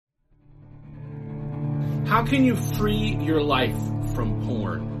How can you free your life from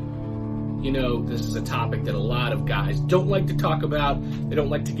porn? You know, this is a topic that a lot of guys don't like to talk about. They don't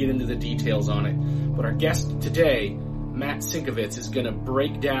like to get into the details on it. But our guest today, Matt Sinkovitz, is going to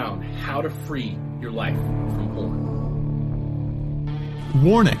break down how to free your life from porn.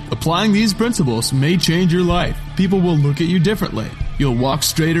 Warning, applying these principles may change your life. People will look at you differently. You'll walk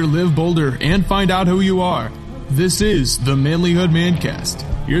straighter, live bolder, and find out who you are. This is the Manlyhood Mancast.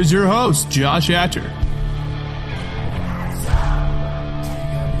 Here's your host, Josh Hatcher.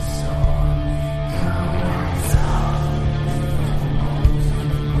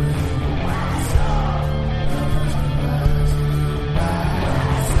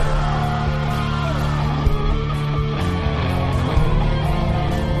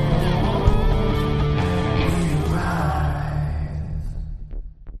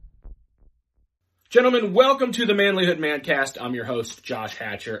 Gentlemen, welcome to the Manlyhood Mancast. I'm your host, Josh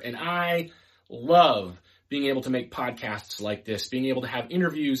Hatcher, and I love being able to make podcasts like this, being able to have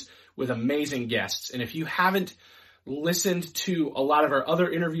interviews with amazing guests. And if you haven't listened to a lot of our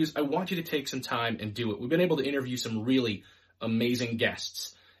other interviews, I want you to take some time and do it. We've been able to interview some really amazing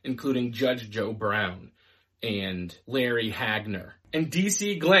guests, including Judge Joe Brown and Larry Hagner and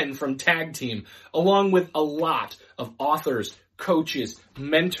DC Glenn from Tag Team, along with a lot of authors, coaches,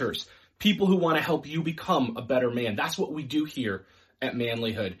 mentors, people who want to help you become a better man. That's what we do here at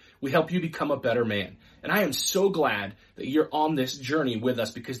Manlyhood. We help you become a better man. And I am so glad that you're on this journey with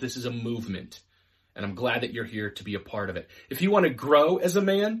us because this is a movement. And I'm glad that you're here to be a part of it. If you want to grow as a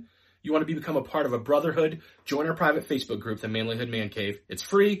man, you want to become a part of a brotherhood, join our private Facebook group, the Manlyhood Man Cave. It's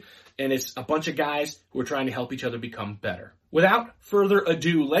free, and it's a bunch of guys who are trying to help each other become better. Without further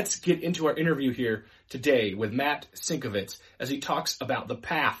ado, let's get into our interview here today with Matt Sinkovitz as he talks about the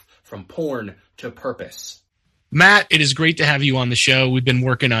path from porn to purpose. Matt, it is great to have you on the show. We've been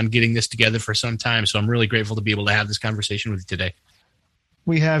working on getting this together for some time, so I'm really grateful to be able to have this conversation with you today.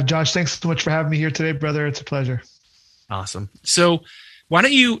 We have. Josh, thanks so much for having me here today, brother. It's a pleasure. Awesome. So why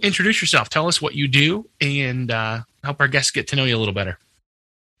don't you introduce yourself? Tell us what you do and help our guests get to know you a little better.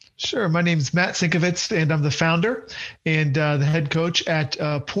 Sure. My name is Matt Sinkovitz, and I'm the founder and the head coach at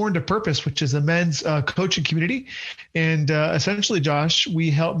Porn to Purpose, which is a men's coaching community. And essentially, Josh,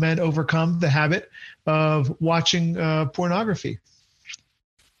 we help men overcome the habit of watching pornography.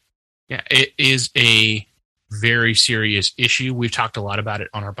 Yeah, it is a very serious issue. We've talked a lot about it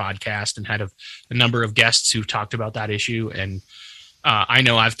on our podcast and had a number of guests who've talked about that issue. And I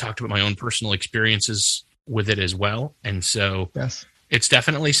know I've talked about my own personal experiences with it as well. And so yes. It's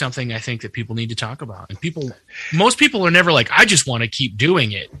definitely something I think that people need to talk about. And most people are never like, I just want to keep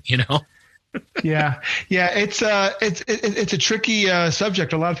doing it, you know? Yeah. It's a tricky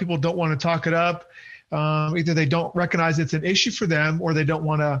subject. A lot of people don't want to talk it up. Either they don't recognize it's an issue for them, or they don't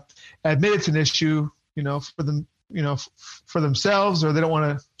want to admit it's an issue, for them, for themselves, or they don't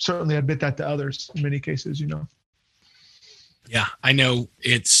want to certainly admit that to others in many cases, Yeah, I know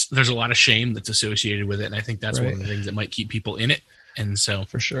there's a lot of shame that's associated with it. And I think that's right. One of the things that might keep people in it. And so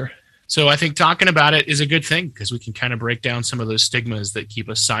for sure. So I think talking about it is a good thing because we can kind of break down some of those stigmas that keep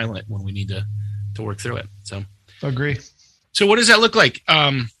us silent when we need to work through it. So agree. So what does that look like?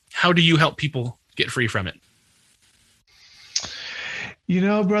 How do you help people get free from it?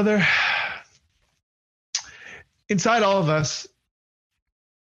 Brother, inside all of us,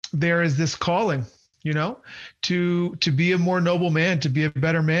 there is this calling, to be a more noble man, to be a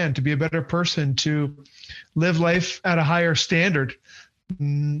better man, to be a better person, to live life at a higher standard.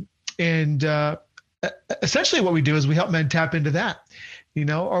 And essentially what we do is we help men tap into that.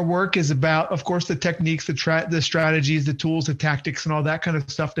 Our work is about, of course, the techniques, the strategies, the tools, the tactics, and all that kind of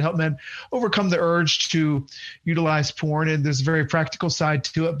stuff to help men overcome the urge to utilize porn. And there's a very practical side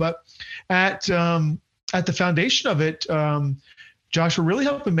to it. But at the foundation of it, Josh, we're really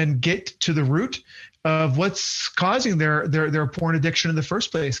helping men get to the root of what's causing their porn addiction in the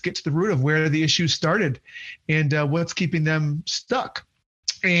first place, get to the root of where the issue started and what's keeping them stuck.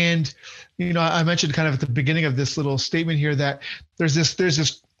 And, I mentioned kind of at the beginning of this little statement here that there's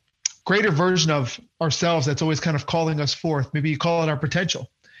this greater version of ourselves that's always kind of calling us forth. Maybe you call it our potential,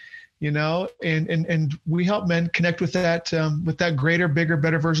 and we help men connect with that greater, bigger,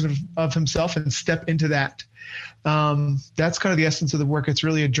 better version of himself and step into that. That's kind of the essence of the work. It's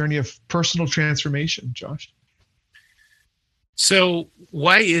really a journey of personal transformation, Josh. So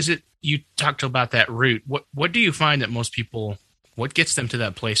why is it you talked about that root? What do you find that most people, what gets them to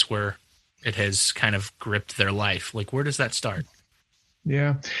that place where it has kind of gripped their life? Like, where does that start?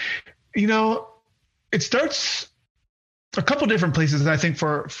 Yeah. It starts a couple different places. I think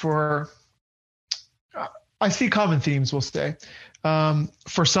I see common themes, we'll say.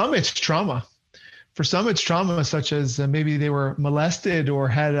 For some, it's trauma. For some, it's trauma such as maybe they were molested or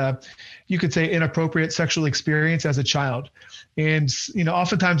had you could say inappropriate sexual experience as a child. And,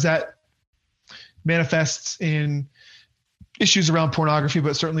 oftentimes that manifests in issues around pornography,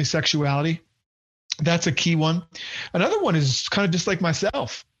 but certainly sexuality. That's a key one. Another one is kind of just like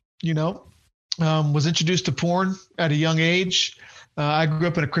myself, was introduced to porn at a young age. I grew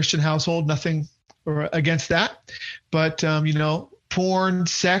up in a Christian household, nothing against that. But, porn,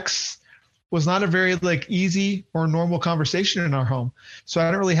 sex was not a very easy or normal conversation in our home. So I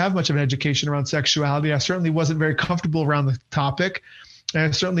don't really have much of an education around sexuality. I certainly wasn't very comfortable around the topic. And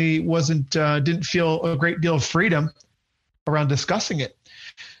I certainly didn't feel a great deal of freedom around discussing it.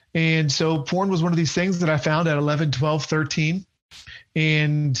 And so porn was one of these things that I found at 11, 12, 13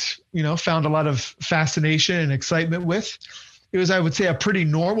 and, found a lot of fascination and excitement with. It was, I would say, a pretty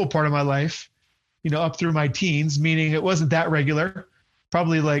normal part of my life, up through my teens, meaning it wasn't that regular,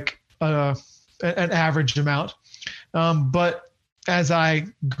 probably an average amount. But as I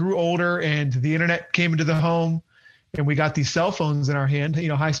grew older and the internet came into the home and we got these cell phones in our hand,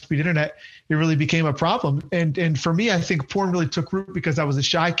 high-speed internet, it really became a problem. And for me, I think porn really took root because I was a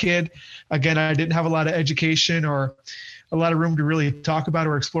shy kid. Again, I didn't have a lot of education or a lot of room to really talk about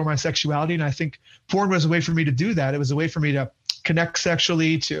or explore my sexuality. And I think porn was a way for me to do that. It was a way for me to connect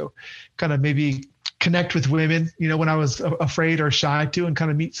sexually, to kind of maybe connect with women, when I was afraid or shy to, and kind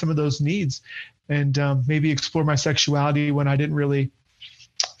of meet some of those needs and maybe explore my sexuality when I didn't really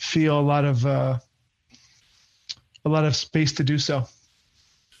feel a lot of space to do so.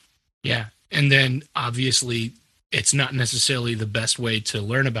 Yeah. And then obviously it's not necessarily the best way to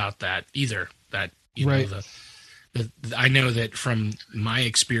learn about that either. That, right. I know that from my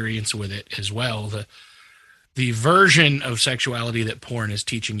experience with it as well, the version of sexuality that porn is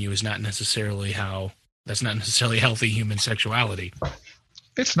teaching you is not necessarily healthy human sexuality.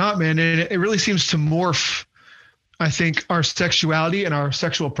 It's not, man. And it really seems to morph, I think, our sexuality and our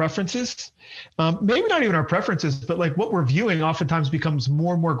sexual preferences. Maybe not even our preferences, but what we're viewing oftentimes becomes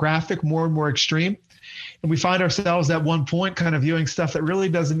more and more graphic, more and more extreme. And we find ourselves at one point kind of viewing stuff that really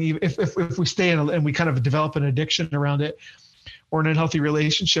doesn't even, if we stay in and we kind of develop an addiction around it, or an unhealthy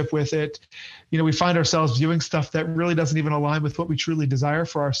relationship with it, we find ourselves viewing stuff that really doesn't even align with what we truly desire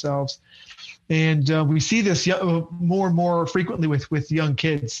for ourselves. And we see this more and more frequently with young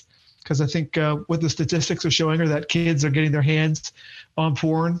kids, because I think what the statistics are showing are that kids are getting their hands on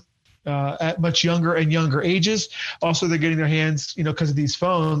porn at much younger and younger ages. Also, they're getting their hands, because of these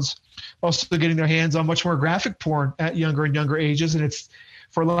phones, also getting their hands on much more graphic porn at younger and younger ages. And it's,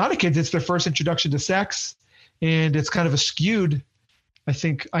 for a lot of kids, it's their first introduction to sex. And it's kind of a skewed, I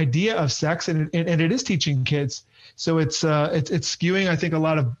think, idea of sex, and it is teaching kids. So it's skewing, I think, a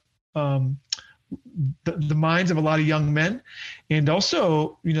lot of the minds of a lot of young men, and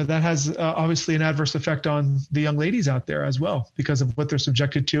also, that has obviously an adverse effect on the young ladies out there as well, because of what they're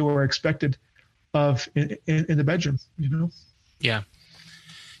subjected to or expected of in the bedroom. Yeah,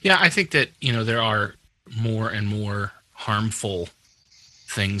 I think that there are more and more harmful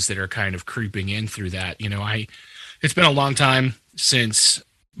things that are kind of creeping in through that. It's been a long time since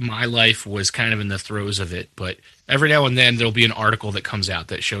my life was kind of in the throes of it, but every now and then there'll be an article that comes out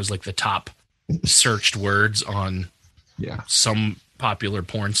that shows the top searched words on some popular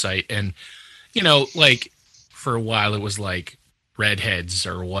porn site. And, for a while it was redheads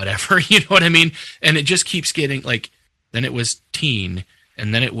or whatever, you know what I mean? And it just keeps getting then it was teen,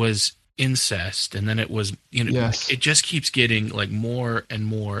 and then it was incest, and then it was yes. It just keeps getting more and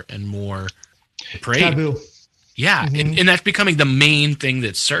more and more praised. Taboo. Yeah. Mm-hmm. And that's becoming the main thing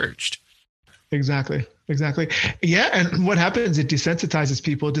that's searched. Exactly. Yeah. And what happens, it desensitizes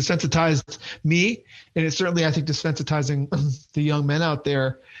people. It desensitized me, and it's certainly, I think, desensitizing the young men out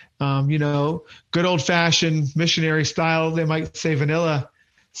there. Good old fashioned missionary style, they might say vanilla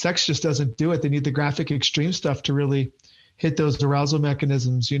sex just doesn't do it. They need the graphic extreme stuff to really hit those arousal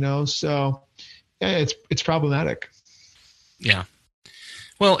mechanisms, So yeah, it's problematic. Yeah.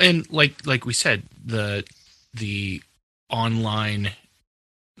 Well, and like we said, the online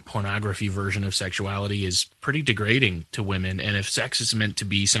pornography version of sexuality is pretty degrading to women. And if sex is meant to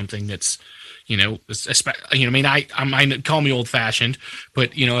be something that's, I call me old fashioned, but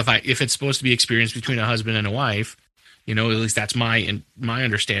if it's supposed to be experienced between a husband and a wife, at least that's my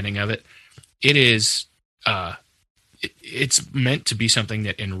understanding of it. It is, it's meant to be something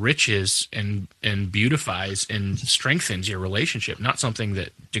that enriches and beautifies and strengthens your relationship, not something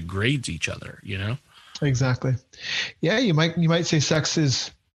that degrades each other, Exactly. Yeah. You might say sex is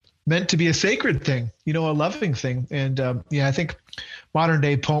meant to be a sacred thing, a loving thing. And I think modern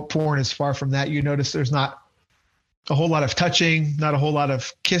day porn is far from that. You notice there's not a whole lot of touching, not a whole lot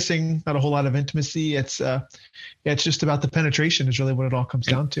of kissing, not a whole lot of intimacy. It's just about the penetration is really what it all comes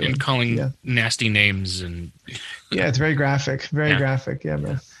down to. And calling nasty names and it's very graphic, very graphic. Yeah,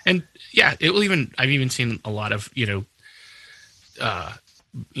 man. And I've even seen a lot of,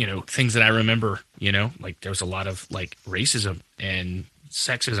 things that I remember, like there was a lot of like racism and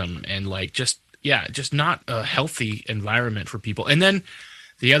sexism and like just not a healthy environment for people. And then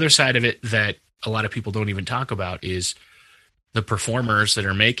the other side of it that a lot of people don't even talk about is the performers that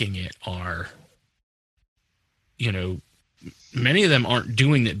are making it are, many of them aren't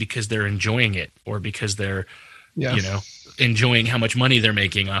doing it because they're enjoying it or because they're, enjoying how much money they're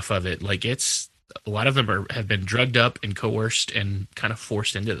making off of it. Like a lot of them have been drugged up and coerced and kind of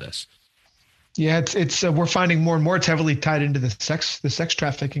forced into this. Yeah, it's we're finding more and more it's heavily tied into the sex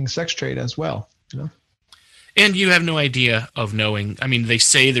trafficking, sex trade as well. And you have no idea of knowing. I mean, they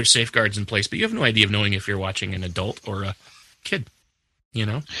say there's safeguards in place, but you have no idea of knowing if you're watching an adult or a kid.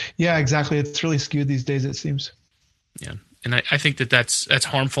 Yeah, exactly. It's really skewed these days, it seems. Yeah, and I think that's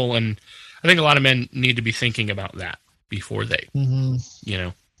harmful, and I think a lot of men need to be thinking about that before they,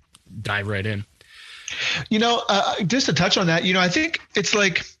 dive right in. Just to touch on that, I think it's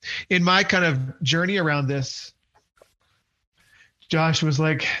like in my kind of journey around this, Josh, was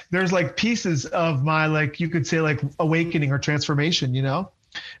like, there's like pieces of my, like, you could say like awakening or transformation,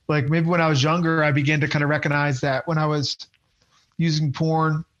 like maybe when I was younger, I began to kind of recognize that when I was using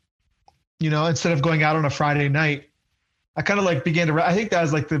porn, instead of going out on a Friday night, I kind of like began to, I think that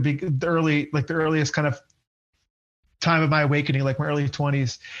was like the earliest kind of time of my awakening, like my early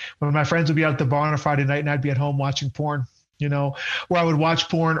 20s, when my friends would be out at the bar on a Friday night and I'd be at home watching porn, where I would watch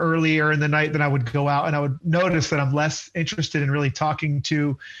porn earlier in the night than I would go out. And I would notice that I'm less interested in really talking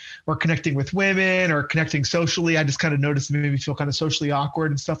to or connecting with women or connecting socially. I just kind of noticed it made me feel kind of socially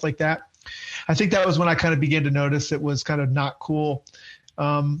awkward and stuff like that. I think that was when I kind of began to notice it was kind of not cool.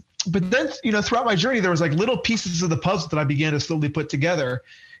 But then, throughout my journey, there was like little pieces of the puzzle that I began to slowly put together.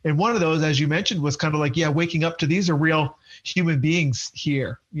 And one of those, as you mentioned, was kind of like, waking up to these are real human beings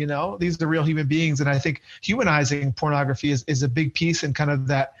here. These are real human beings. And I think humanizing pornography is a big piece in kind of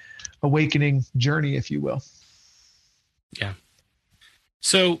that awakening journey, if you will. Yeah.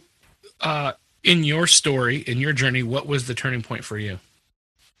 So in your story, in your journey, what was the turning point for you?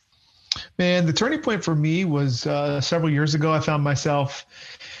 Man, the turning point for me was several years ago. I found myself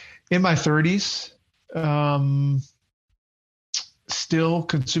in my 30s, still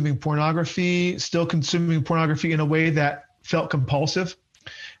consuming pornography in a way that felt compulsive.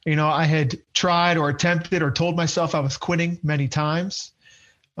 I had tried or attempted or told myself I was quitting many times.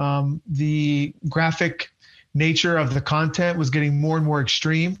 The graphic nature of the content was getting more and more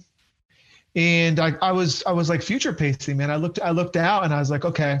extreme. And I was like future pacing, man. I looked out and I was like,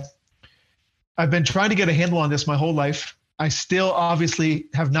 okay, I've been trying to get a handle on this my whole life. I still obviously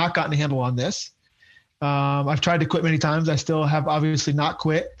have not gotten a handle on this. I've tried to quit many times. I still have obviously not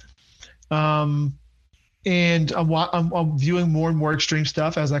quit. And I'm viewing more and more extreme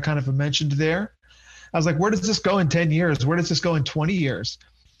stuff, as I kind of mentioned there. I was like, where does this go in 10 years? Where does this go in 20 years?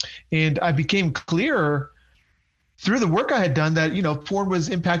 And I became clearer through the work I had done that, porn was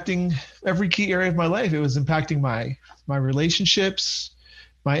impacting every key area of my life. It was impacting my relationships,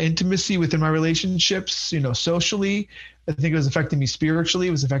 my intimacy within my relationships, socially. I think it was affecting me spiritually.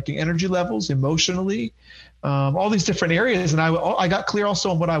 It was affecting energy levels, emotionally, all these different areas. And I got clear also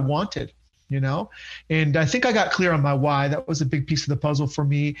on what I wanted, and I think I got clear on my why. That was a big piece of the puzzle for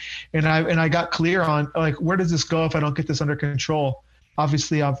me. And I got clear on like, where does this go if I don't get this under control?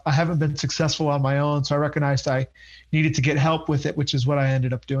 Obviously I haven't been successful on my own. So I recognized I needed to get help with it, which is what I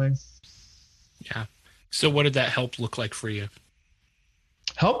ended up doing. Yeah. So what did that help look like for you?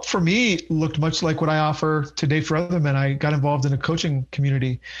 Help for me looked much like what I offer today for other men. I got involved in a coaching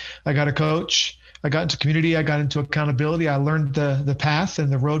community. I got a coach. I got into community. I got into accountability. I learned the path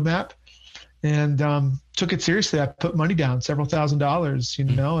and the roadmap and took it seriously. I put money down, several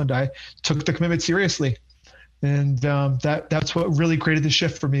 $1,000s, and I took the commitment seriously. And that's what really created the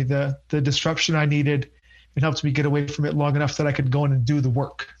shift for me. The disruption I needed, it helped me get away from it long enough that I could go in and do the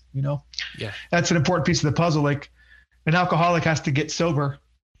work, Yeah. That's an important piece of the puzzle. Like an alcoholic has to get sober,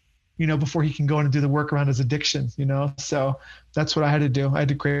 before he can go in and do the work around his addiction, So that's what I had to do. I had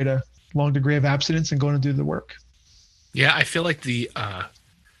to create a long degree of abstinence and go in and do the work. Yeah. I feel like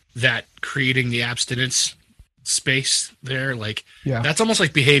that creating the abstinence space there, like that's almost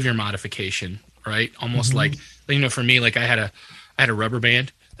like behavior modification, right? Almost like, for me, like I had a rubber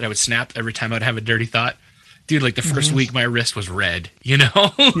band that I would snap every time I'd have a dirty thought. Dude, like the first week my wrist was red, Yeah.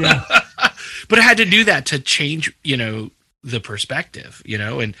 But I had to do that to change, the perspective,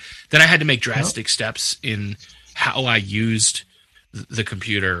 and then I had to make drastic steps in how I used the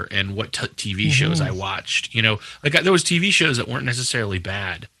computer and what TV shows I watched. You know, like there was TV shows that weren't necessarily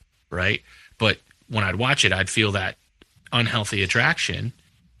bad, right? But when I'd watch it, I'd feel that unhealthy attraction,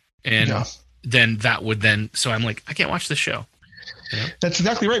 and then that would so I'm like, I can't watch this show. You know? That's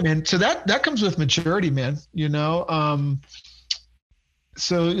exactly right, man. So that comes with maturity, man. You know,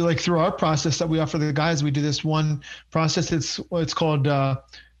 so like through our process that we offer the guys, we do this one process. It's called,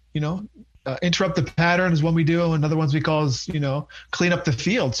 interrupt the pattern is one we do. Another ones we call is, clean up the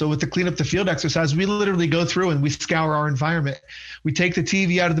field. So with the clean up the field exercise, we literally go through and we scour our environment. We take the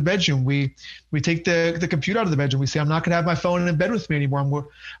TV out of the bedroom. We take the computer out of the bedroom. We say, I'm not going to have my phone in bed with me anymore. I'm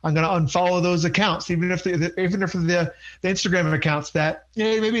going to unfollow those accounts, even if the Instagram accounts that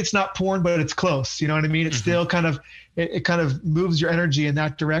maybe it's not porn, but it's close. You know what I mean? It's still kind of, it kind of moves your energy in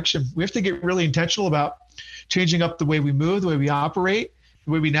that direction. We have to get really intentional about changing up the way we move, the way we operate,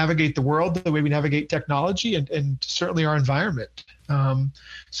 the way we navigate the world, the way we navigate technology, and certainly our environment.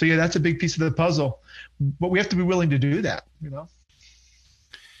 So yeah, that's a big piece of the puzzle, but we have to be willing to do that,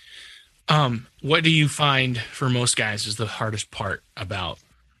 What do you find for most guys is the hardest part about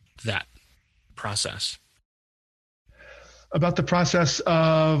that process? About the process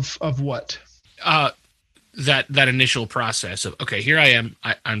of what? That initial process of, okay, here I am.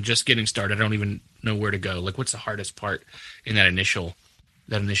 I'm just getting started. I don't even know where to go. Like, what's the hardest part in that initial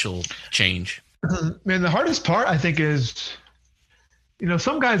change? Man, the hardest part, I think, is,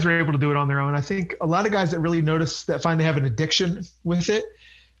 some guys are able to do it on their own. I think a lot of guys that really find they have an addiction with it,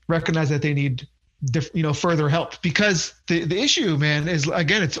 recognize that they need, further help, because the issue, man, is,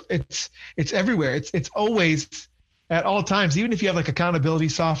 again, it's everywhere. It's always at all times. Even if you have like accountability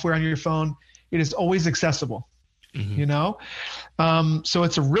software on your phone, it is always accessible. So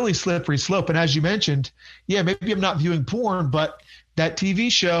it's a really slippery slope. And as you mentioned, maybe I'm not viewing porn, but that TV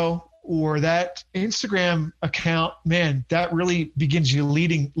show or that Instagram account, man, that really begins you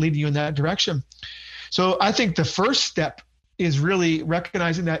leading you in that direction. So I think the first step is really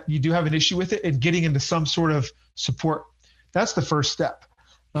recognizing that you do have an issue with it and getting into some sort of support. That's the first step.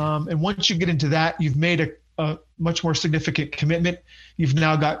 And once you get into that, you've made a much more significant commitment. You've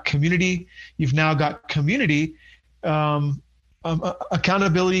now got community. You've now got community,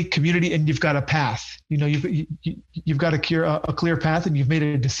 accountability, community, and you've got a path. You've got a clear path, and you've made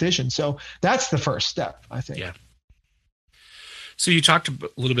a decision. So that's the first step, I think. Yeah. So you talked a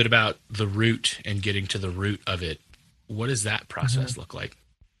little bit about the root and getting to the root of it. What does that process look like?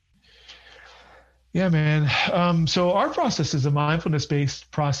 Yeah, man. So our process is a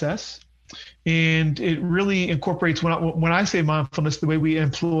mindfulness-based process, and it really incorporates, when I say mindfulness, the way we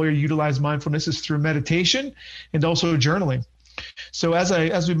employ or utilize mindfulness is through meditation and also journaling. So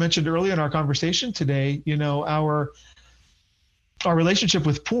as we mentioned earlier in our conversation today, our relationship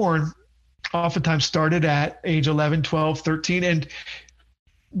with porn oftentimes started at age 11, 12, 13, and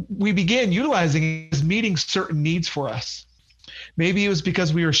we began utilizing it as meeting certain needs for us. Maybe it was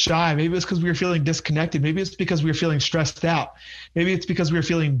because we were shy. Maybe it was because we were feeling disconnected. Maybe it's because we were feeling stressed out. Maybe it's because we were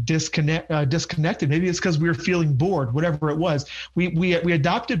feeling disconnected. Maybe it's because we were feeling bored, whatever it was. We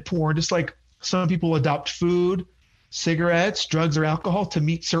adopted porn just like some people adopt food, cigarettes, drugs, or alcohol to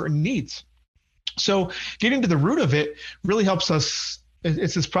meet certain needs. So getting to the root of it really helps us.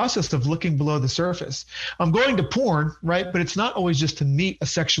 It's this process of looking below the surface. I'm going to porn, right? But it's not always just to meet a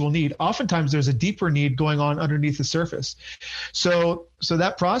sexual need. Oftentimes there's a deeper need going on underneath the surface. So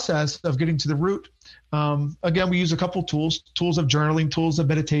that process of getting to the root, again, we use a couple tools of journaling, tools of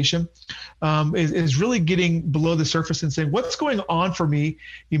meditation, is really getting below the surface and saying, what's going on for me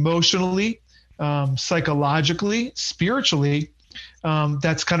emotionally, psychologically, spiritually,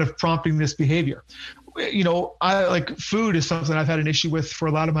 that's kind of prompting this behavior. I like food is something I've had an issue with for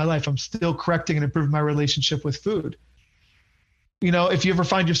a lot of my life. I'm still correcting and improving my relationship with food. If you ever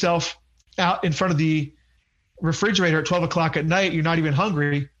find yourself out in front of the refrigerator at 12 o'clock at night, you're not even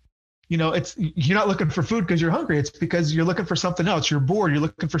hungry. You're not looking for food because you're hungry. It's because you're looking for something else. You're bored. You're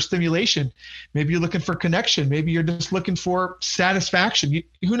looking for stimulation. Maybe you're looking for connection. Maybe you're just looking for satisfaction.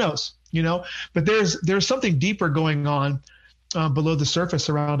 Who knows? But there's something deeper going on below the surface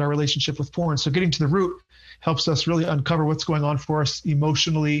around our relationship with porn. So getting to the root helps us really uncover what's going on for us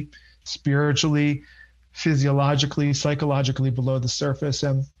emotionally, spiritually, physiologically, psychologically below the surface.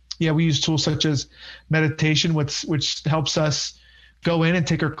 And we use tools such as meditation, which helps us go in and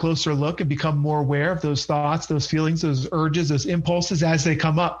take a closer look and become more aware of those thoughts, those feelings, those urges, those impulses as they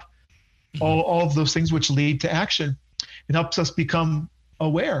come up, all of those things which lead to action. It helps us become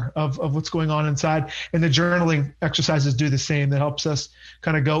aware of what's going on inside. And the journaling exercises do the same. That helps us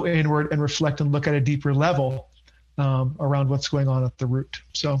kind of go inward and reflect and look at a deeper level around what's going on at the root.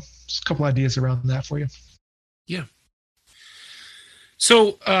 So just a couple ideas around that for you. Yeah.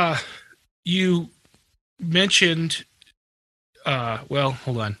 So, you mentioned, well,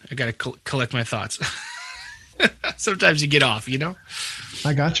 hold on. I got to collect my thoughts. Sometimes you get off,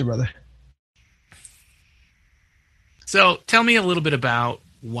 I got you, brother. So tell me a little bit about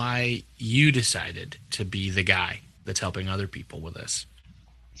why you decided to be the guy that's helping other people with this.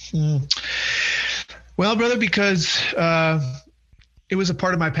 Well, brother, because it was a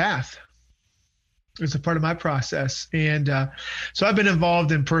part of my path. It was a part of my process. And so I've been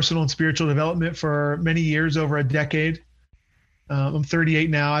involved in personal and spiritual development for many years, over a decade. I'm 38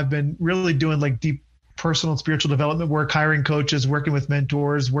 now. I've been really doing like deep personal and spiritual development work, hiring coaches, working with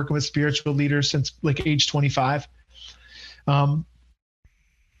mentors, working with spiritual leaders since like age 25. And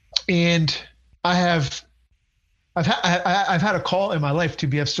I've had a call in my life to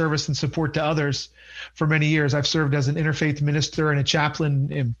be of service and support to others for many years. I've served as an interfaith minister and a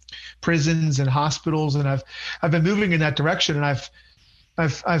chaplain in prisons and hospitals, and I've been moving in that direction. And I've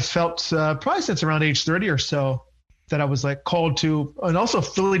felt probably since around age 30 or so that I was like called to, and also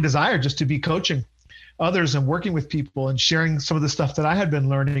fully desired just to be coaching others and working with people and sharing some of the stuff that I had been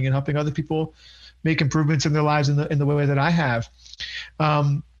learning and helping other people make improvements in their lives in the way that I have.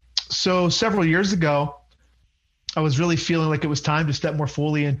 So several years ago, I was really feeling like it was time to step more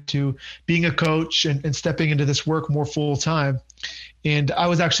fully into being a coach and stepping into this work more full time. And I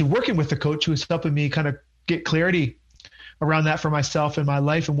was actually working with a coach who was helping me kind of get clarity around that for myself and my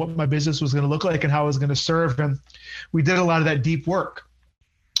life and what my business was going to look like and how I was going to serve. And we did a lot of that deep work.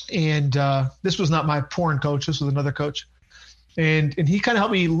 And this was not my porn coach. This was another coach. And he kind of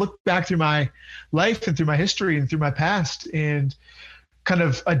helped me look back through my life and through my history and through my past and kind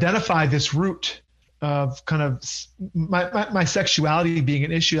of identify this root of kind of my sexuality being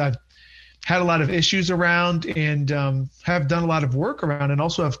an issue. I've had a lot of issues around and have done a lot of work around, and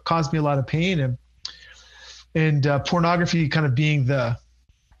also have caused me a lot of pain, and pornography kind of being the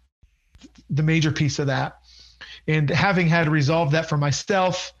major piece of that. And having had to resolve that for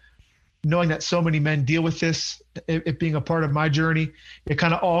myself, knowing that so many men deal with this, it being a part of my journey, it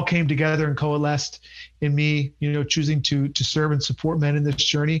kind of all came together and coalesced in me, choosing to serve and support men in this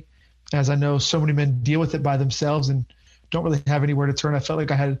journey. As I know so many men deal with it by themselves and don't really have anywhere to turn. I felt like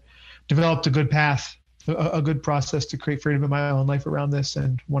I had developed a good path, a good process to create freedom in my own life around this,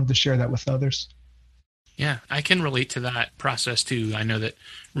 and wanted to share that with others. Yeah, I can relate to that process too. I know that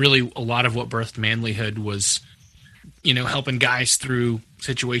really a lot of what birthed Manlyhood was, helping guys through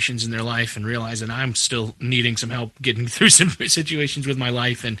situations in their life and realizing I'm still needing some help getting through some situations with my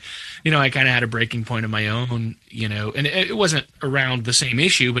life. And, I kind of had a breaking point of my own, and it wasn't around the same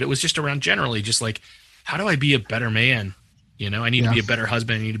issue, but it was just around generally just like, how do I be a better man? I need to be a better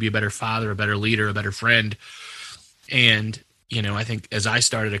husband. I need to be a better father, a better leader, a better friend. And, I think as I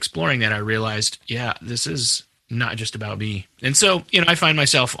started exploring that, I realized, this is not just about me. And so, I find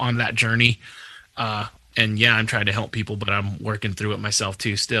myself on that journey, and I'm trying to help people, but I'm working through it myself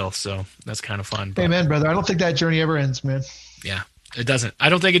too still. So that's kind of fun. But, amen, brother. I don't think that journey ever ends, man. Yeah, it doesn't. I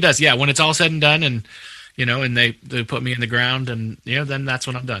don't think it does. Yeah. When it's all said and done and, and they put me in the ground and, then that's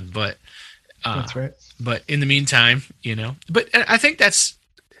when I'm done. But, that's right. But in the meantime, but I think that's,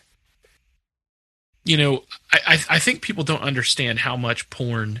 I think people don't understand how much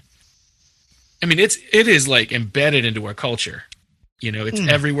porn, I mean, it is like embedded into our culture, it's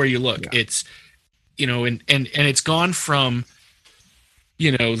everywhere you look. Yeah. It's, and it's gone from,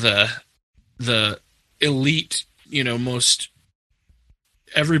 the elite, most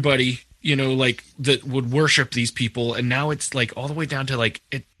everybody, like that would worship these people. And now it's like all the way down to like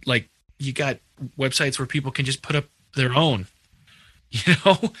you got websites where people can just put up their own,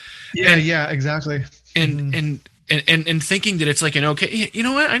 Yeah, exactly. And thinking that it's like okay, you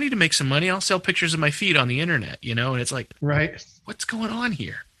know what? I need to make some money. I'll sell pictures of my feet on the internet, and it's like, right. What's going on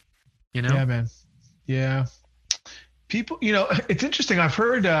here? Yeah, man. Yeah. People, it's interesting. I've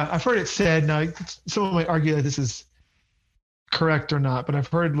heard it said, now someone might argue that this is correct or not, but I've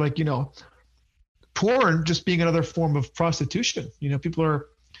heard porn just being another form of prostitution. People are,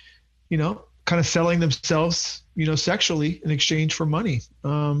 kind of selling themselves, sexually in exchange for money.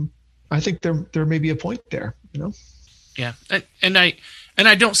 I think there may be a point there, Yeah. And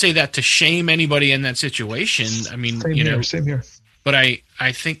I don't say that to shame anybody in that situation. I mean, same here. But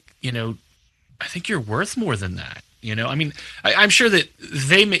I think, I think you're worth more than that. I mean, I'm sure that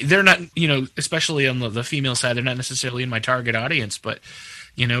they're not, especially on the female side, they're not necessarily in my target audience, but,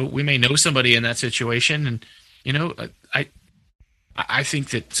 we may know somebody in that situation. And, I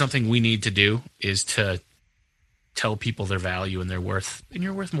think that something we need to do is to tell people their value and their worth, and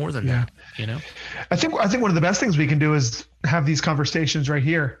you're worth more than that, I think one of the best things we can do is have these conversations right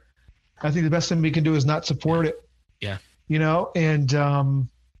here. I think the best thing we can do is not support it. Yeah. You know, and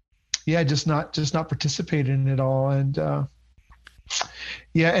just not participate in it all, and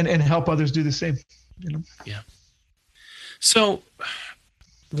and help others do the same. You know. Yeah. So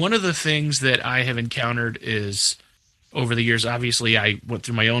one of the things that I have encountered is over the years, obviously I went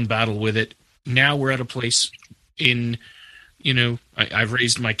through my own battle with it. Now we're at a place in, you know, I've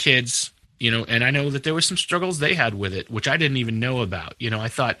raised my kids, you know, and I know that there were some struggles they had with it, which I didn't even know about. You know, I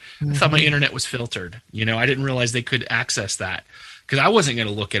thought my internet was filtered. You know, I didn't realize they could access that because I wasn't going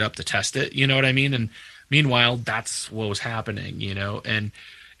to look it up to test it. You know what I mean? And meanwhile, that's what was happening, you know, and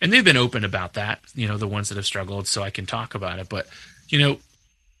they've been open about that, you know, the ones that have struggled, so I can talk about it. But, you know,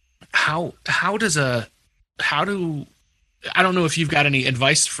 I don't know if you've got any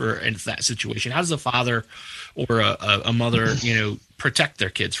advice for in that situation. How does a father or a mother, you know, protect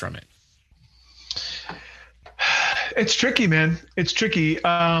their kids from it? It's tricky, man. It's tricky. So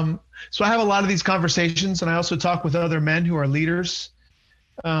I have a lot of these conversations, and I also talk with other men who are leaders,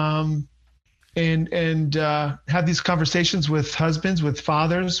 and have these conversations with husbands, with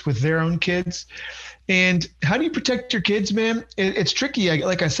fathers, with their own kids. And how do you protect your kids, man? It's tricky.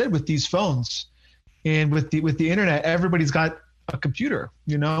 Like I said, with these phones and with the internet, everybody's got a computer,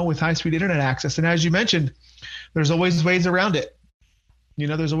 you know, with high-speed internet access. And as you mentioned, there's always ways around it. You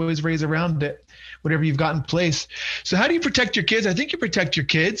know, there's always ways around it, whatever you've got in place. So how do you protect your kids? I think you protect your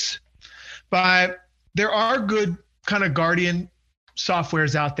kids by, there are good kind of guardian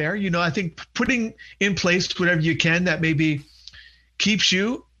softwares out there. You know, I think putting in place whatever you can that maybe keeps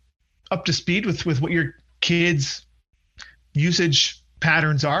you up to speed with what your kids' usage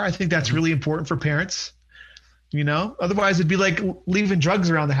patterns are. I think that's really important for parents. You know, otherwise it'd be like leaving drugs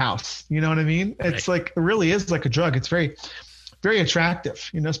around the house. You know what I mean? It's like, it really is like a drug. It's very, very attractive,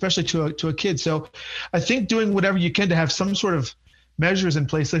 you know, especially to a kid. So I think doing whatever you can to have some sort of measures in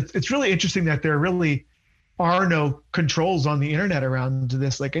place. It's really interesting that there really are no controls on the internet around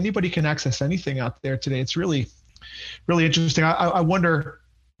this. Like anybody can access anything out there today. It's really, really interesting. I wonder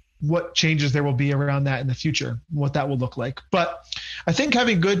what changes there will be around that in the future, what that will look like. But I think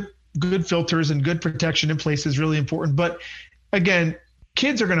having good filters and good protection in place is really important. But again,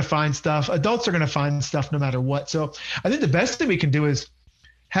 kids are going to find stuff. Adults are going to find stuff no matter what. So I think the best thing we can do is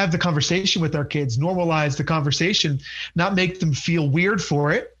have the conversation with our kids, normalize the conversation, not make them feel weird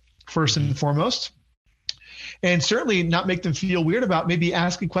for it, first and foremost. And certainly not make them feel weird about maybe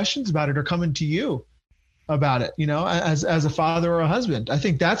asking questions about it or coming to you about it, you know, as a father or a husband. I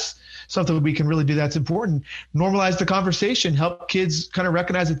think that's something we can really do that's important. Normalize the conversation, help kids kind of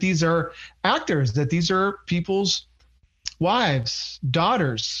recognize that these are actors, that these are people's wives,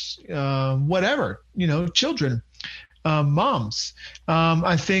 daughters, whatever, you know, children, moms.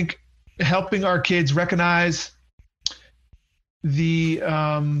 I think helping our kids recognize the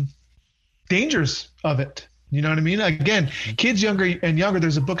dangers of it. You know what I mean? Again, kids younger and younger,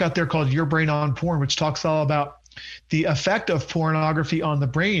 there's a book out there called Your Brain on Porn, which talks all about the effect of pornography on the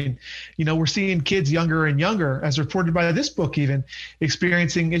brain. You know, we're seeing kids younger and younger, as reported by this book even,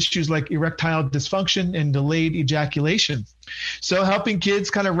 experiencing issues like erectile dysfunction and delayed ejaculation. So helping kids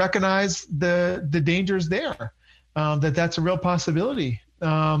kind of recognize the dangers there, that's a real possibility.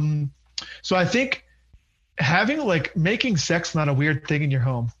 So I think making sex not a weird thing in your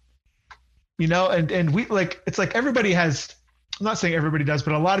home. You know, and we it's like everybody has, I'm not saying everybody does,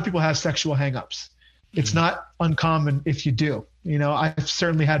 but a lot of people have sexual hangups. It's not uncommon if you do. You know, I've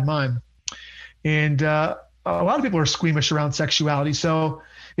certainly had mine. And a lot of people are squeamish around sexuality. So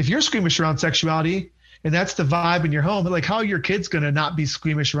if you're squeamish around sexuality and that's the vibe in your home, like how are your kids going to not be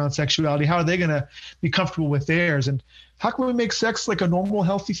squeamish around sexuality? How are they going to be comfortable with theirs? And how can we make sex like a normal,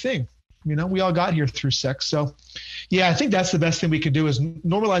 healthy thing? You know, we all got here through sex. So yeah, I think that's the best thing we can do is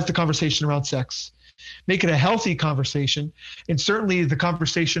normalize the conversation around sex, make it a healthy conversation, and certainly the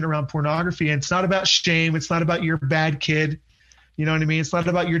conversation around pornography. And it's not about shame. It's not about you're a bad kid. You know what I mean? It's not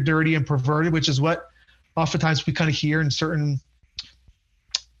about you're dirty and perverted, which is what oftentimes we kind of hear in certain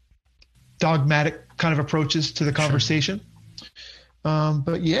dogmatic kind of approaches to the conversation.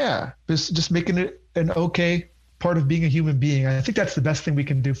 But yeah, just making it an okay part of being a human being. I think that's the best thing we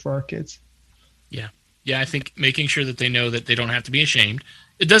can do for our kids. Yeah. Yeah. I think making sure that they know that they don't have to be ashamed.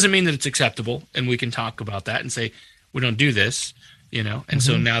 It doesn't mean that it's acceptable, and we can talk about that and say, we don't do this, you know? And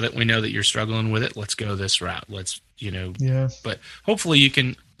so now that we know that you're struggling with it, let's go this route. Let's, you know, but hopefully you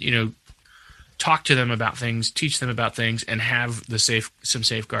can, you know, talk to them about things, teach them about things, and have some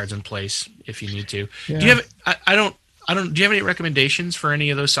safeguards in place if you need to. Yeah. Do you have, do you have any recommendations for any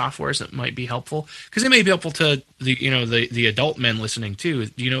of those softwares that might be helpful? Because they may be helpful to the adult men listening too.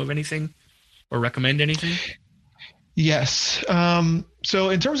 Do you know of anything or recommend anything? Yes. So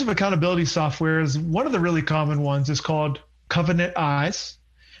in terms of accountability softwares, one of the really common ones is called Covenant Eyes.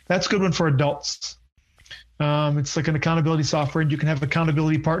 That's a good one for adults. It's like an accountability software, and you can have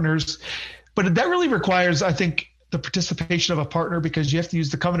accountability partners. But that really requires, I think, the participation of a partner, because you have to use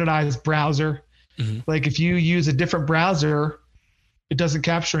the Covenant Eyes browser. Mm-hmm. Like if you use a different browser, it doesn't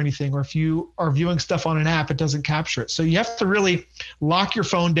capture anything. Or if you are viewing stuff on an app, it doesn't capture it. So you have to really lock your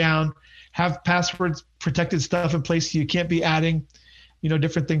phone down, have passwords protected stuff in place so you can't be adding,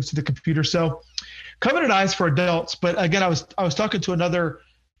 different things to the computer. So Covenant Eyes for adults. But again, I was talking to another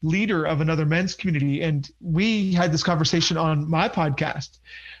leader of another men's community, and we had this conversation on my podcast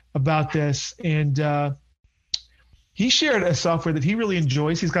about this. And he shared a software that he really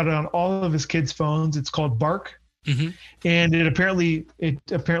enjoys. He's got it on all of his kids' phones. It's called Bark. Mm-hmm. And it apparently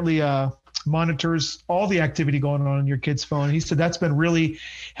monitors all the activity going on your kid's phone. He said that's been really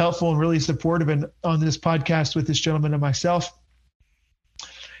helpful and really supportive. And on this podcast with this gentleman and myself,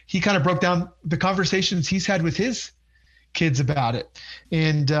 he kind of broke down the conversations he's had with his kids about it.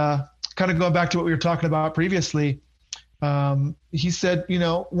 And kind of going back to what we were talking about previously, he said,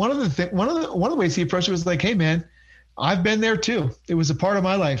 one of the ways he approached it was like, hey man, I've been there too. It was a part of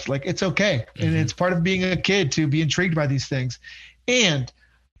my life. Like, it's okay. Mm-hmm. And it's part of being a kid to be intrigued by these things. And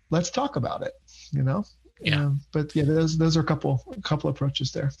let's talk about it, Yeah. But yeah, those are a couple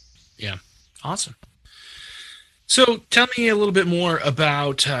approaches there. Yeah. Awesome. So tell me a little bit more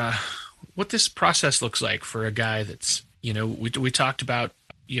about what this process looks like for a guy that's, we talked about,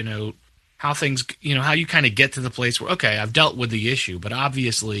 how things, how you kind of get to the place where, okay, I've dealt with the issue, but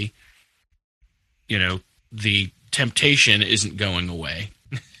obviously, the temptation isn't going away.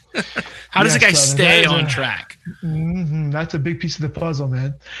 How does a guy stay on track? Mm-hmm, that's a big piece of the puzzle,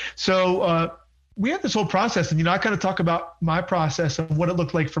 man. So we have this whole process, and I kind of talk about my process and what it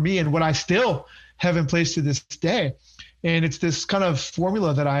looked like for me and what I still have in place to this day. And it's this kind of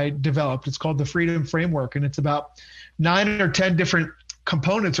formula that I developed. It's called the Freedom Framework, and it's about 9 or 10 different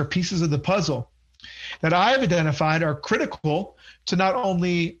components or pieces of the puzzle that I've identified are critical to not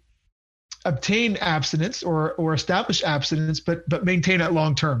only obtain abstinence or establish abstinence, but maintain it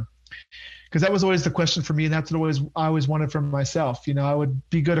long term. Because that was always the question for me, and that's what I always wanted from myself. I would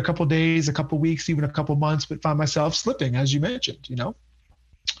be good a couple of days, a couple of weeks, even a couple of months, but find myself slipping, as you mentioned.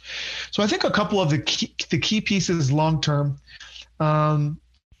 So I think a couple of the key pieces long term.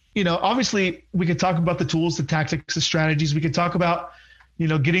 Obviously, we could talk about the tools, the tactics, the strategies. We could talk about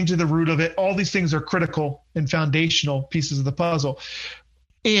getting to the root of it. All these things are critical and foundational pieces of the puzzle.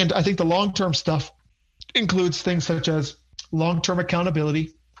 And I think the long-term stuff includes things such as long-term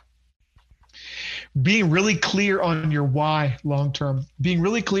accountability, being really clear on your why long-term, being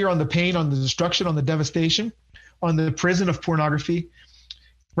really clear on the pain, on the destruction, on the devastation, on the prison of pornography,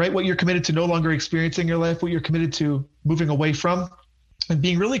 right? What you're committed to no longer experiencing in your life, what you're committed to moving away from, and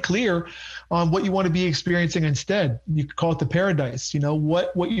being really clear on what you want to be experiencing instead. You could call it the paradise,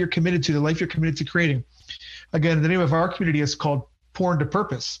 what you're committed to, the life you're committed to creating. Again, the name of our community is called Porn to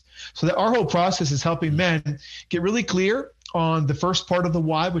Purpose. So that our whole process is helping men get really clear on the first part of the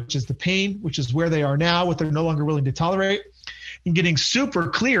why, which is the pain, which is where they are now, what they're no longer willing to tolerate, and getting super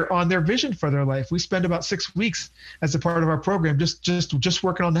clear on their vision for their life. We spend about 6 weeks as a part of our program just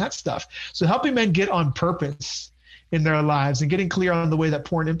working on that stuff. So helping men get on purpose in their lives and getting clear on the way that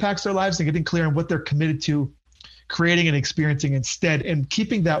porn impacts their lives and getting clear on what they're committed to creating and experiencing instead, and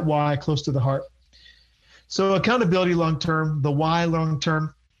keeping that why close to the heart. So accountability long-term, the why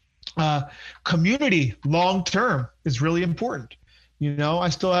long-term, community long-term is really important. I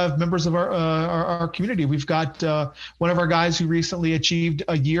still have members of our community. We've got one of our guys who recently achieved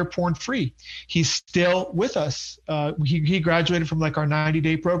a year porn-free. He's still with us. He graduated from like our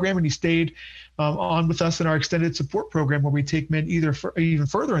 90-day program, and he stayed on with us in our extended support program, where we take men even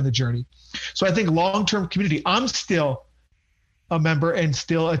further in the journey. So I think long-term community, I'm still a member and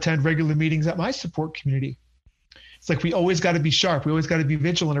still attend regular meetings at my support community. It's like we always got to be sharp. We always got to be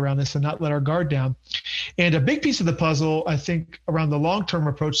vigilant around this and not let our guard down. And a big piece of the puzzle, I think, around the long-term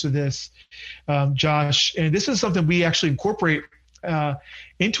approach to this, Josh, and this is something we actually incorporate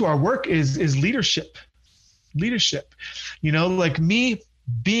into our work, is leadership. Leadership. Like me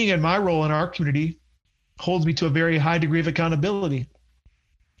being in my role in our community holds me to a very high degree of accountability.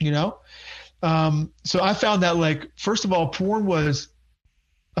 So I found that, like, first of all, porn was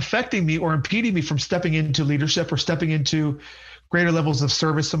affecting me or impeding me from stepping into leadership or stepping into greater levels of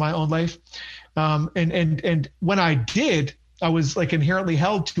service in my own life. And when I did, I was like inherently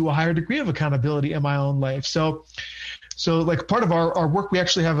held to a higher degree of accountability in my own life. So like part of our work, we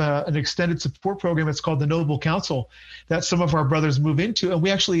actually have an extended support program. It's called the Noble Council that some of our brothers move into, and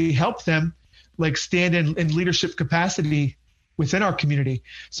we actually help them like stand in leadership capacity within our community.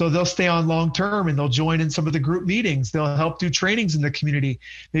 So they'll stay on long term and they'll join in some of the group meetings. They'll help do trainings in the community.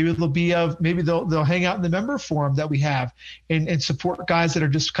 Maybe they'll hang out in the member forum that we have and support guys that are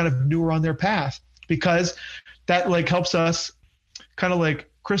just kind of newer on their path, because that like helps us kind of like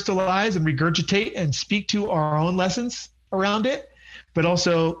crystallize and regurgitate and speak to our own lessons around it, but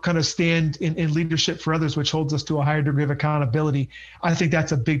also kind of stand in leadership for others, which holds us to a higher degree of accountability. I think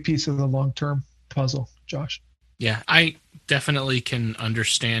that's a big piece of the long-term puzzle, Josh. Yeah, I definitely can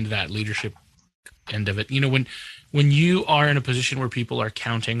understand that leadership end of it. You know, when you are in a position where people are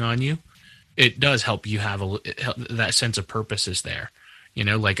counting on you, it does help you have that sense of purpose is there. You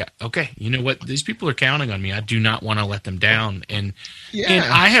know, like, okay, you know what? These people are counting on me. I do not want to let them down. And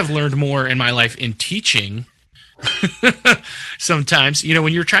I have learned more in my life in teaching. Sometimes, you know,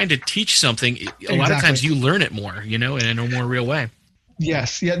 when you're trying to teach something, a lot of times you learn it more, you know, in a more real way.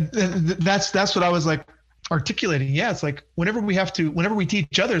 Yes. Yeah. That's what I was like articulating. Yeah. It's like whenever we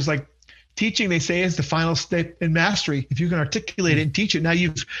teach others, like teaching, they say, is the final step in mastery. If you can articulate it and teach it, now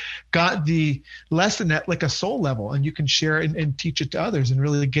you've got the lesson at like a soul level, and you can share it and teach it to others and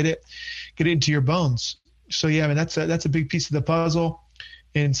really get it into your bones. So yeah, I mean, that's a big piece of the puzzle.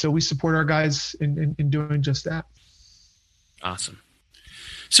 And so we support our guys in doing just that. Awesome.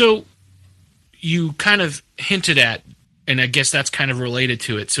 So you kind of hinted at, and I guess that's kind of related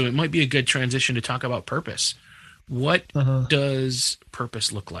to it, so it might be a good transition to talk about purpose. What does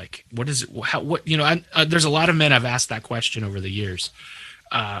purpose look like? What is it? What you know? There's a lot of men I've asked that question over the years,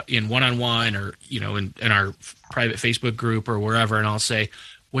 in one-on-one or in our private Facebook group or wherever, and I'll say,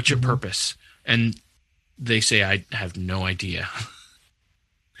 "What's your purpose?" And they say, "I have no idea."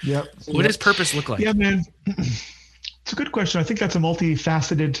 Yep. What does purpose look like? Yeah, man. It's a good question. I think that's a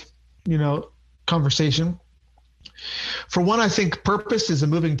multifaceted, conversation. For one, I think purpose is a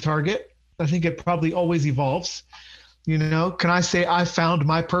moving target. I think it probably always evolves. Can I say I found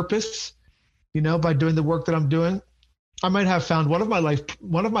my purpose, by doing the work that I'm doing? I might have found one of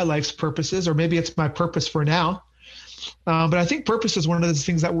my life's purposes, or maybe it's my purpose for now. But I think purpose is one of those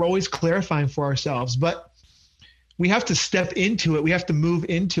things that we're always clarifying for ourselves. But we have to step into it. We have to move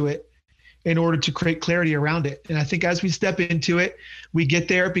into it in order to create clarity around it. And I think as we step into it, we get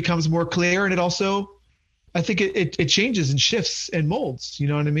there, it becomes more clear. And it also, I think it changes and shifts and molds. You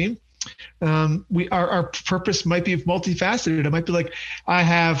know what I mean? Our purpose might be multifaceted. It might be like,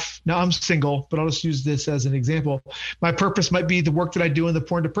 now I'm single, but I'll just use this as an example. My purpose might be the work that I do in the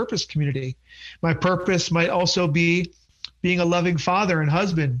Porn to Purpose community. My purpose might also be being a loving father and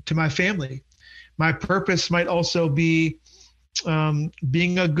husband to my family. My purpose might also be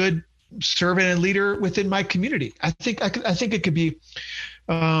being a good servant and leader within my community. I think it could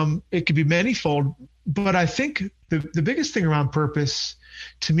be manifold, but I think the biggest thing around purpose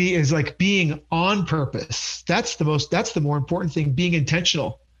to me is like being on purpose. That's the more important thing, being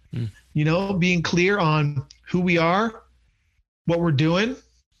intentional, being clear on who we are, what we're doing,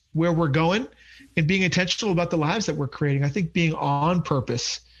 where we're going, and being intentional about the lives that we're creating. I think being on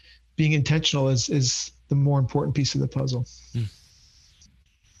purpose, being intentional is the more important piece of the puzzle.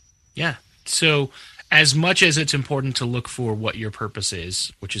 Yeah. So as much as it's important to look for what your purpose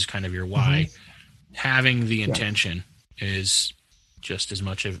is, which is kind of your why, having the intention is just as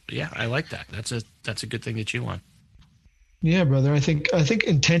much of, I like that. That's a good thing that you want. Yeah, brother. I think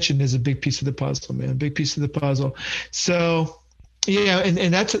intention is a big piece of the puzzle, man. Big piece of the puzzle. So yeah.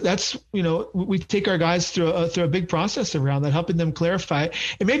 And that's, we take our guys through a big process around that, helping them clarify it.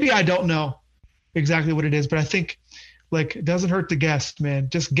 And maybe I don't know exactly what it is, but I think like it doesn't hurt to guess, man.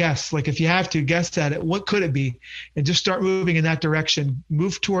 Just guess. Like if you have to guess at it, what could it be? And just start moving in that direction.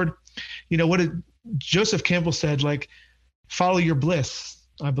 Move toward, what Joseph Campbell said, like follow your bliss,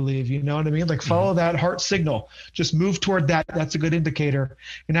 I believe, you know what I mean? Like follow that heart signal, just move toward that. That's a good indicator.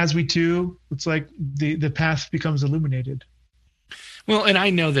 And as we do, it's like the path becomes illuminated. Well, and I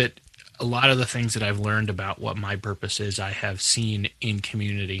know that a lot of the things that I've learned about what my purpose is, I have seen in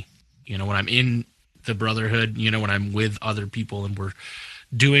community, when I'm in the brotherhood, when I'm with other people and we're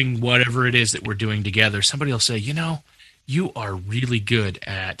doing whatever it is that we're doing together, somebody will say, you are really good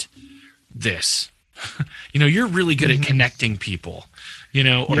at this. You're really good at connecting people,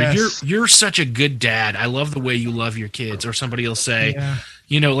 or you're such a good dad. I love the way you love your kids. Or somebody will say,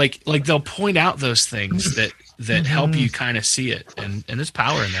 like they'll point out those things that help you kind of see it. And there's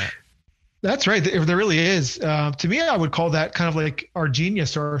power in that. That's right. There really is. To me, I would call that kind of like our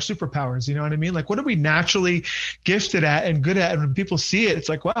genius or our superpowers. You know what I mean? Like, what are we naturally gifted at and good at? And when people see it, it's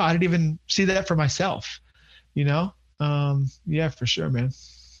like, wow, I didn't even see that for myself. Yeah, for sure, man.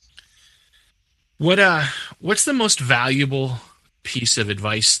 What's the most valuable piece of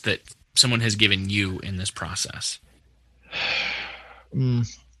advice that someone has given you in this process? The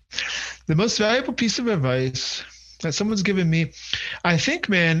most valuable piece of advice that someone's given me, I think,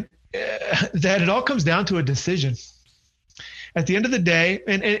 man, that it all comes down to a decision. At the end of the day,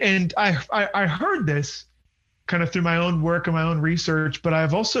 and I heard this kind of through my own work and my own research, but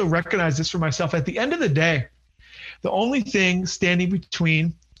I've also recognized this for myself. At the end of the day, the only thing standing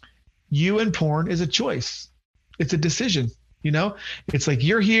between you and porn is a choice. It's a decision. You know, it's like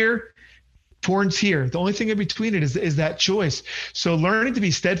you're here, porn's here. The only thing in between it is that choice. So learning to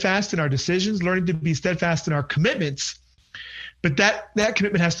be steadfast in our decisions, learning to be steadfast in our commitments, but that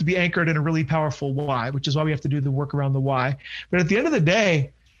commitment has to be anchored in a really powerful why, which is why we have to do the work around the why. But at the end of the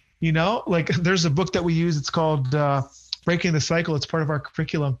day, you know, like there's a book that we use. It's called Breaking the Cycle. It's part of our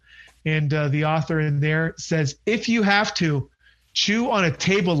curriculum. And the author in there says, if you have to chew on a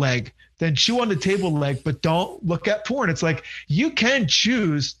table leg, then chew on the table leg, but don't look at porn. It's like you can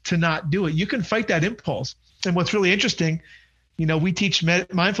choose to not do it. You can fight that impulse. And what's really interesting, you know, we teach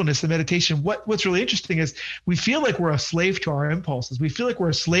mindfulness and meditation. What's really interesting is we feel like we're a slave to our impulses. We feel like we're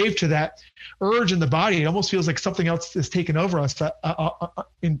a slave to that urge in the body. It almost feels like something else is taking over us at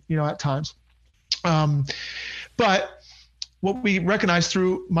times. But what we recognize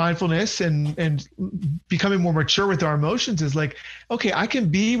through mindfulness and becoming more mature with our emotions is like, okay, I can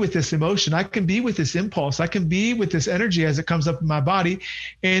be with this emotion. I can be with this impulse. I can be with this energy as it comes up in my body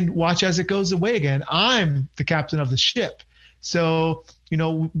and watch as it goes away again. I'm the captain of the ship. So, you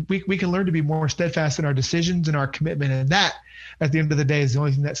know, we can learn to be more steadfast in our decisions and our commitment. And that, at the end of the day, is the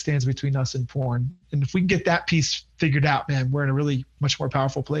only thing that stands between us and porn. And if we can get that piece figured out, man, we're in a really much more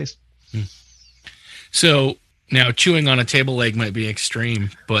powerful place. So now chewing on a table leg might be extreme,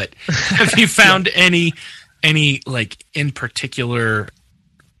 but have you found any like in particular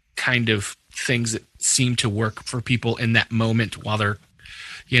kind of things that seem to work for people in that moment while they're,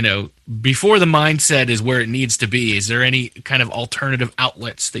 you know, before the mindset is where it needs to be? Is there any kind of alternative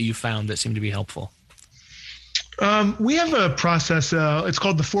outlets that you found that seem to be helpful? We have a process. It's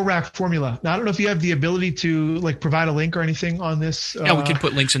called the 4-rack formula. Now, I don't know if you have the ability to like provide a link or anything on this. Yeah, we can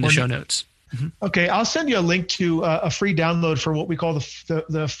put links in the show notes. Mm-hmm. Okay, I'll send you a link to a free download for what we call the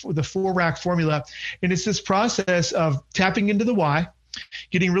 4-rack formula, and it's this process of tapping into the why,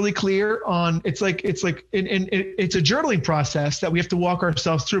 getting really clear on. It's a journaling process that we have to walk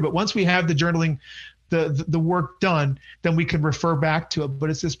ourselves through. But once we have the journaling, the work done, then we can refer back to it. But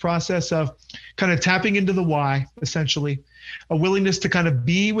it's this process of kind of tapping into the why, essentially, a willingness to kind of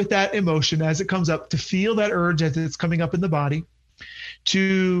be with that emotion as it comes up, to feel that urge as it's coming up in the body,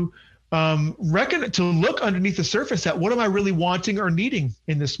 to look underneath the surface at what am I really wanting or needing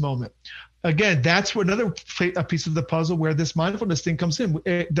in this moment. Again, that's another piece of the puzzle where this mindfulness thing comes in.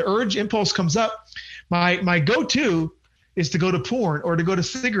 The urge impulse comes up. My go-to is to go to porn or to go to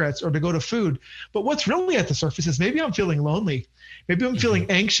cigarettes or to go to food. But what's really at the surface is maybe I'm feeling lonely. Maybe I'm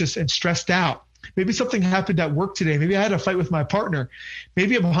feeling anxious and stressed out. Maybe something happened at work today. Maybe I had a fight with my partner.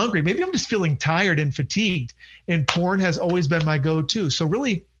 Maybe I'm hungry. Maybe I'm just feeling tired and fatigued. And porn has always been my go-to. So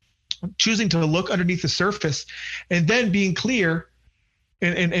really choosing to look underneath the surface and then being clear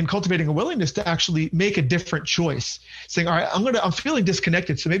and cultivating a willingness to actually make a different choice, saying, all right, I'm feeling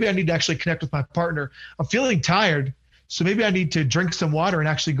disconnected. So maybe I need to actually connect with my partner. I'm feeling tired. So maybe I need to drink some water and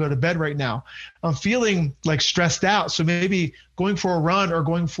actually go to bed right now. I'm feeling like stressed out. So maybe going for a run or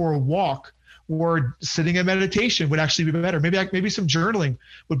going for a walk or sitting in meditation would actually be better. Maybe some journaling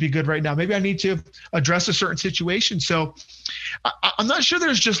would be good right now. Maybe I need to address a certain situation. So I'm not sure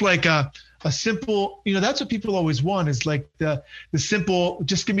there's just like a simple, you know, that's what people always want is like the simple,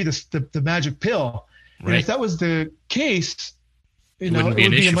 just give me the magic pill. Right. And if that was the case, you know, it would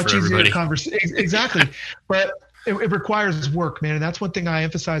be a much easier conversation. Exactly. But it requires work, man. And that's one thing I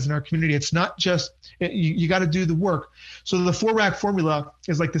emphasize in our community. It's not just, you got to do the work. So the 4-rack formula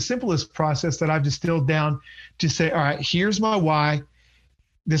is like the simplest process that I've distilled down to say, all right, here's my why.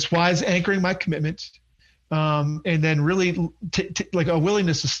 This why is anchoring my commitment. And then really like a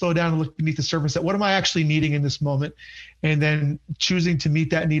willingness to slow down and look beneath the surface at what am I actually needing in this moment? And then choosing to meet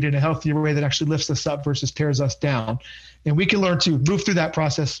that need in a healthier way that actually lifts us up versus tears us down. And we can learn to move through that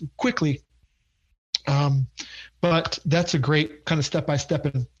process quickly. But that's a great kind of step-by-step,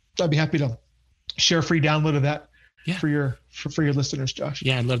 and I'd be happy to share a free download of that for your listeners, Josh.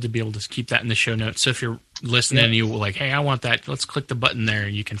 Yeah, I'd love to be able to keep that in the show notes. So if you're listening and you're like, hey, I want that, let's click the button there.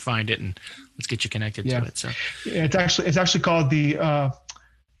 You can find it and let's get you connected to it. So yeah, it's actually called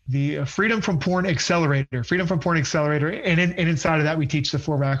the Freedom from Porn Accelerator. And inside of that, we teach the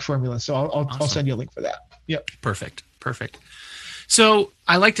 4-rack formula. So I'll send you a link for that. Yep. Perfect. So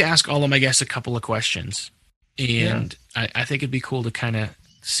I like to ask all of my guests a couple of questions. And I think it'd be cool to kind of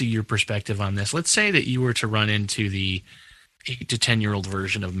see your perspective on this. Let's say that you were to run into the 8 to 10-year-old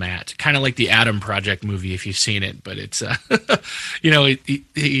version of Matt, kind of like the Adam Project movie, if you've seen it, but it's,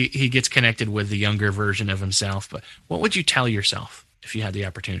 he gets connected with the younger version of himself. But what would you tell yourself if you had the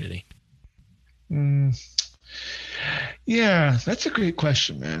opportunity? Yeah, that's a great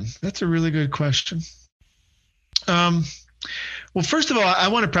question, man. That's a really good question. Well, first of all, I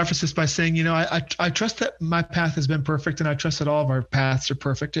want to preface this by saying, I trust that my path has been perfect, and I trust that all of our paths are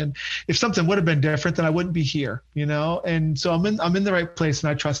perfect. And if something would have been different, then I wouldn't be here, And so I'm in the right place, and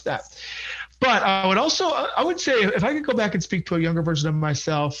I trust that. But I would say if I could go back and speak to a younger version of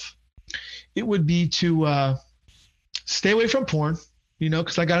myself, it would be to stay away from porn,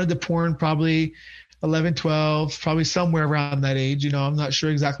 because I got into porn probably 11, 12, probably somewhere around that age. I'm not sure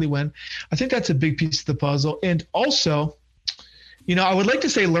exactly when. I think that's a big piece of the puzzle. And also, I would like to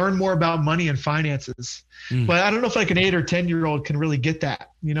say learn more about money and finances, but I don't know if like an 8 or 10-year-old can really get that.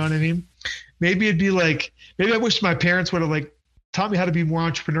 You know what I mean? Maybe it'd be like, maybe I wish my parents would have like taught me how to be more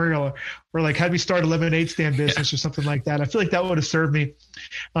entrepreneurial, or like had me start a lemonade stand business or something like that. I feel like that would have served me.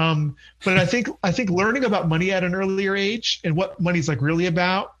 But I think learning about money at an earlier age and what money's like really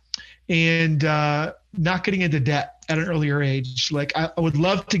about, and not getting into debt at an earlier age. Like I would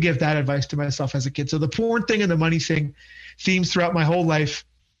love to give that advice to myself as a kid. So the porn thing and the money thing, themes throughout my whole life,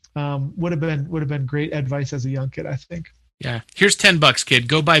 would have been great advice as a young kid, I think. Yeah. Here's $10, kid.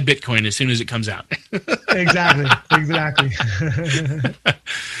 Go buy Bitcoin as soon as it comes out. Exactly.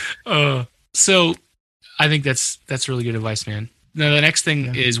 So I think that's really good advice, man. Now, the next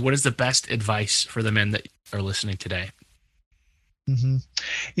thing is, what is the best advice for the men that are listening today? Mm-hmm.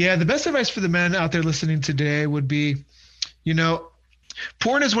 Yeah. The best advice for the men out there listening today would be,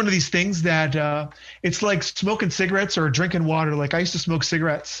 porn is one of these things that it's like smoking cigarettes or drinking water. Like I used to smoke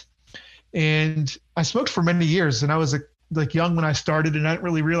cigarettes, and I smoked for many years, and I was like young when I started, and I didn't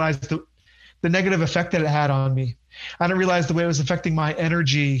really realize the negative effect that it had on me. I didn't realize the way it was affecting my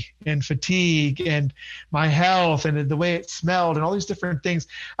energy and fatigue and my health and the way it smelled and all these different things.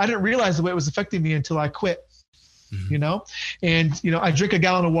 I didn't realize the way it was affecting me until I quit. And I drink a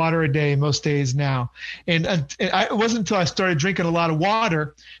gallon of water a day most days now. And it wasn't until I started drinking a lot of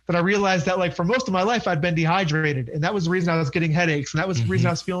water that I realized that, like, for most of my life, I'd been dehydrated. And that was the reason I was getting headaches. And that was the reason I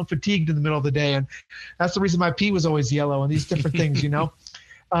was feeling fatigued in the middle of the day. And that's the reason my pee was always yellow and these different things,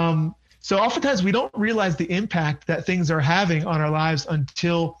 So oftentimes we don't realize the impact that things are having on our lives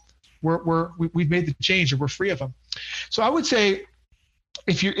until we've made the change and we're free of them. So I would say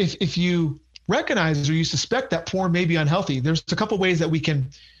if you recognize or you suspect that porn may be unhealthy, there's a couple ways that we can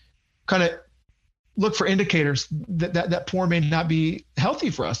kind of look for indicators that porn may not be healthy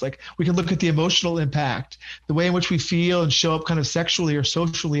for us. Like we can look at the emotional impact, the way in which we feel and show up kind of sexually or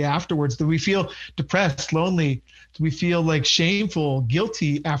socially afterwards. Do we feel depressed, lonely? Do we feel like shameful,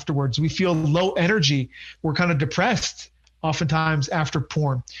 guilty afterwards? Do we feel low energy? We're kind of depressed oftentimes after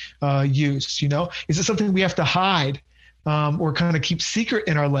porn use, Is it something we have to hide? Or kind of keep secret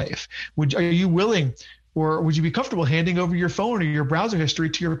in our life? Are you willing, or would you be comfortable handing over your phone or your browser history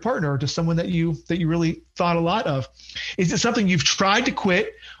to your partner or to someone that you really thought a lot of? Is it something you've tried to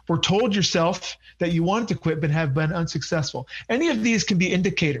quit or told yourself that you wanted to quit but have been unsuccessful? Any of these can be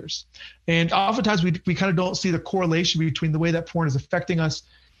indicators. And oftentimes we kind of don't see the correlation between the way that porn is affecting us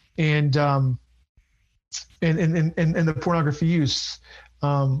and the pornography use.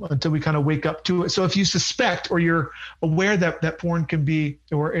 Until we kind of wake up to it. So if you suspect or you're aware that porn can be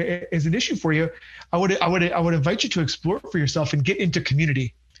or is an issue for you, I would invite you to explore it for yourself and get into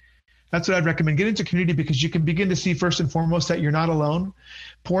community. That's what I'd recommend. Get into community because you can begin to see first and foremost that you're not alone.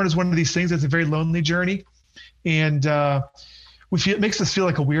 Porn is one of these things that's a very lonely journey, and it makes us feel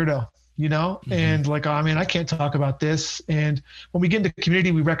like a weirdo, and like, oh man, I can't talk about this. And when we get into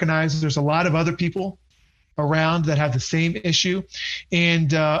community, we recognize there's a lot of other people around that have the same issue.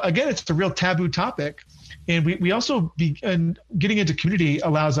 And again, it's a real taboo topic. And we also getting into community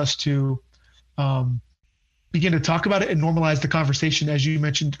allows us to begin to talk about it and normalize the conversation, as you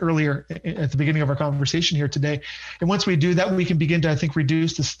mentioned earlier at the beginning of our conversation here today. And once we do that, we can begin to, I think,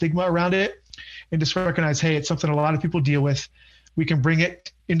 reduce the stigma around it and just recognize, hey, it's something a lot of people deal with. We can bring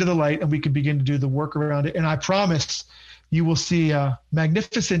it into the light and we can begin to do the work around it. And I promise you will see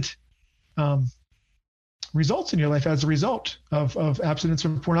magnificent results in your life as a result of abstinence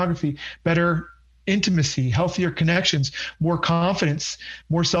from pornography. Better intimacy, healthier connections, more confidence,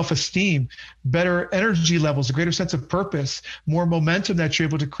 more self-esteem, better energy levels, a greater sense of purpose, more momentum that you're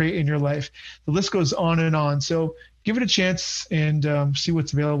able to create in your life. The list goes on and on. So give it a chance and see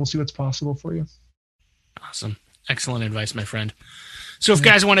what's available, see what's possible for you. Awesome. Excellent advice, my friend. So if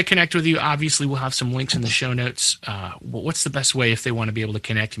guys want to connect with you, obviously we'll have some links in the show notes. What's the best way if they want to be able to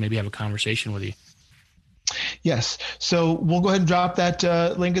connect and maybe have a conversation with you? Yes. So we'll go ahead and drop that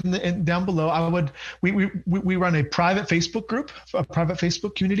link down below. We run a private Facebook group, a private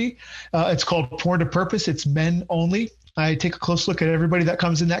Facebook community. It's called Porn to Purpose. It's men only. I take a close look at everybody that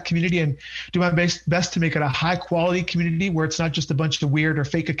comes in that community and do my best to make it a high quality community where it's not just a bunch of weird or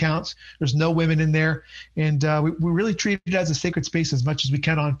fake accounts. There's no women in there. And we really treat it as a sacred space as much as we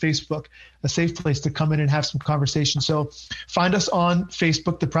can on Facebook, a safe place to come in and have some conversation. So find us on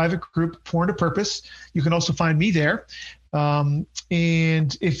Facebook, the private group Porn to Purpose. You can also find me there. And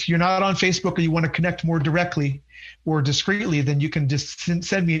if you're not on Facebook or you want to connect more directly or discreetly, then you can just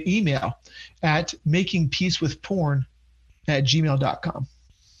send me an email at makingpeacewithporn@gmail.com.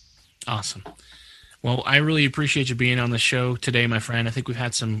 Awesome. Well, I really appreciate you being on the show today, my friend. I think we've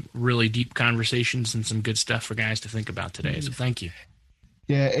had some really deep conversations and some good stuff for guys to think about today. So thank you.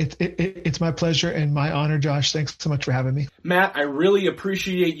 Yeah, it's my pleasure and my honor, Josh. Thanks so much for having me. Matt, I really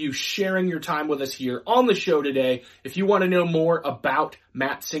appreciate you sharing your time with us here on the show today. If you want to know more about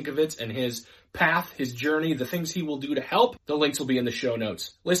Matt Sinkovitz and his path, his journey, the things he will do to help, the links will be in the show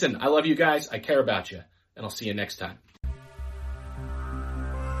notes. Listen, I love you guys. I care about you. And I'll see you next time.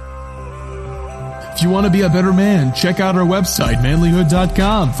 If you want to be a better man, check out our website,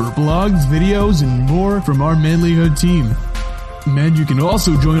 manlyhood.com, for blogs, videos, and more from our Manlyhood team. And you can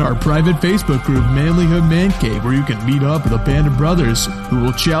also join our private Facebook group, Manlyhood Man Cave, where you can meet up with a band of brothers who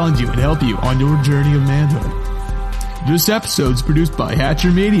will challenge you and help you on your journey of manhood. This episode is produced by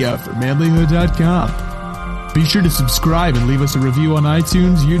Hatcher Media for manlyhood.com. Be sure to subscribe and leave us a review on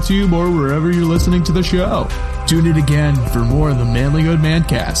iTunes, YouTube, or wherever you're listening to the show. Tune in again for more of the Manlyhood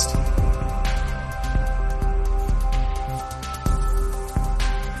Mancast.